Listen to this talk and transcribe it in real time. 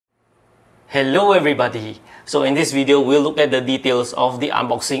Hello everybody! So in this video, we'll look at the details of the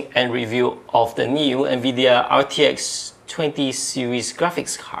unboxing and review of the new Nvidia RTX 20 series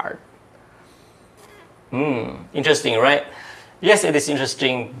graphics card. Interesting, right? Yes, it is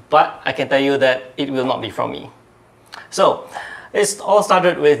interesting, but I can tell you that it will not be from me. So it all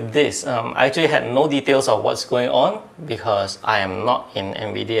started with this. I actually had no details of what's going on because I am not in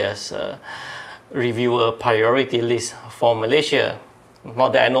Nvidia's reviewer priority list for Malaysia.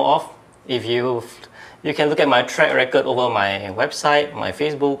 Not that I know of. If you can look at my track record over my website, my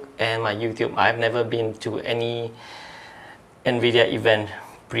Facebook, and my YouTube. I've never been to any Nvidia event,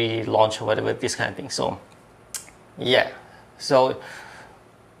 pre-launch or whatever, this kind of thing. So yeah, so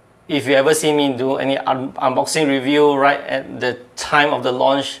if you ever see me do any unboxing review right at the time of the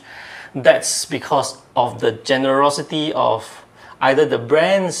launch, that's because of the generosity of either the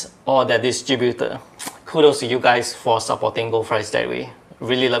brands or their distributor. Kudos to you guys for supporting goldfries that way.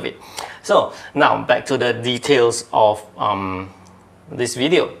 Really love it. So now back to the details of this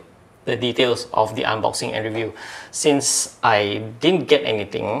video, the details of the unboxing and review. Since I didn't get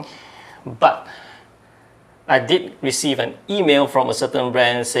anything, but I did receive an email from a certain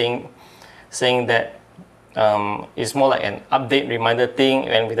brand saying that it's more like an update reminder thing,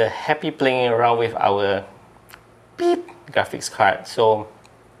 and with a happy playing around with our beep graphics card. So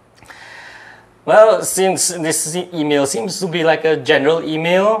well, since this email seems to be like a general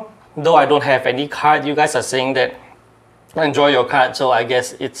email, though I don't have any card, you guys are saying that enjoy your card, so I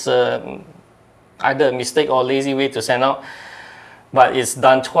guess it's either a mistake or lazy way to send out. But it's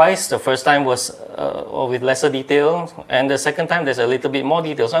done twice. The first time was with lesser detail, and the second time there's a little bit more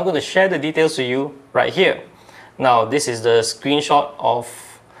detail. So I'm going to share the details to you right here. Now this is the screenshot of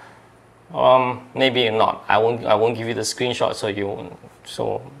maybe not. I won't give you the screenshot,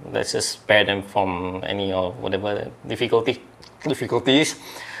 so let's just spare them from any or whatever difficulties.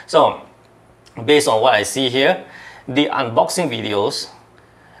 So based on what I see here, the unboxing videos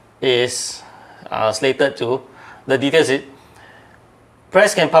is slated to, the details is,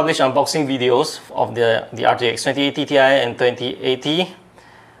 press can publish unboxing videos of the RTX 2080 Ti and 2080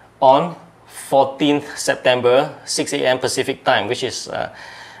 on 14th September, 6 AM Pacific time, which is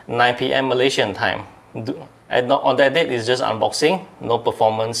 9 PM Malaysian time. On that date, it's just unboxing, no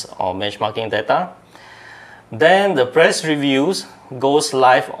performance or benchmarking data. Then the press reviews goes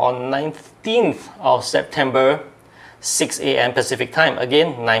live on 19th of September, 6 AM Pacific time,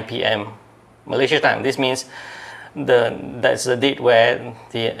 again 9 PM Malaysia time. This means that's the date where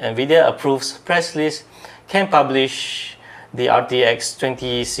the Nvidia approves press list can publish the RTX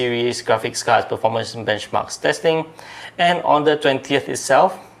 20 series graphics cards performance benchmarks testing. And on the 20th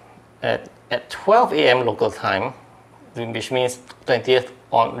itself, at 12 AM local time, which means 20th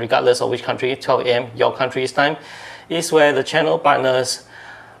on regardless of which country, 12 AM your country's time, is where the channel partners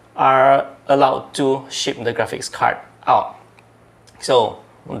are allowed to ship the graphics card out. So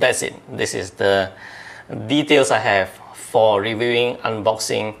that's it. This is the details I have for reviewing,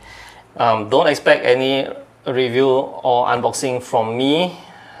 unboxing. Don't expect any review or unboxing from me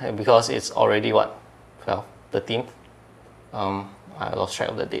because it's already what, 12, 13th. I lost track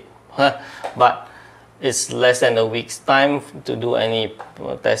of the date. But it's less than a week's time to do any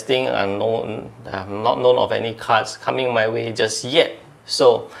testing. I'm not known of any cards coming my way just yet.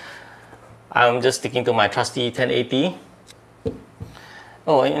 So I'm just sticking to my trusty 1080.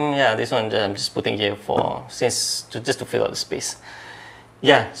 Oh, and yeah, this one I'm just putting here for just to fill out the space.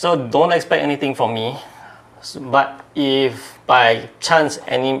 Yeah, so don't expect anything from me. But if by chance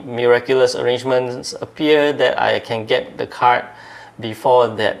any miraculous arrangements appear that I can get the card before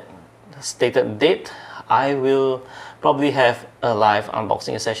that stated date, I will probably have a live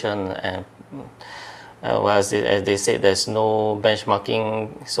unboxing session. And well, as they say, there's no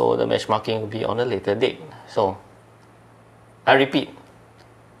benchmarking, so the benchmarking will be on a later date. So I repeat,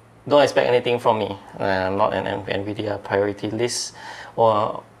 don't expect anything from me. I'm not an Nvidia priority list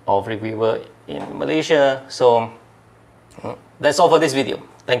or of reviewer in Malaysia. So that's all for this video.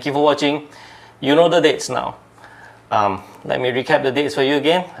 Thank you for watching. You know the dates now. Let me recap the dates for you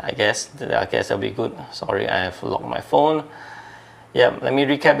again. I guess that'll be good. Sorry, I have locked my phone. Yeah, let me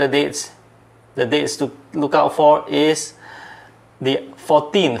recap the dates. The dates to look out for is the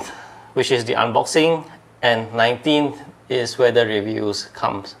 14th, which is the unboxing, and 19th is where the reviews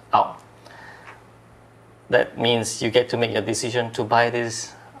comes out. That means you get to make your decision to buy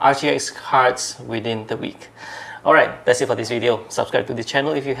these RTX cards within the week. Alright, that's it for this video. Subscribe to the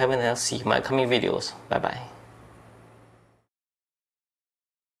channel if you haven't, and I'll see you in my coming videos. Bye bye.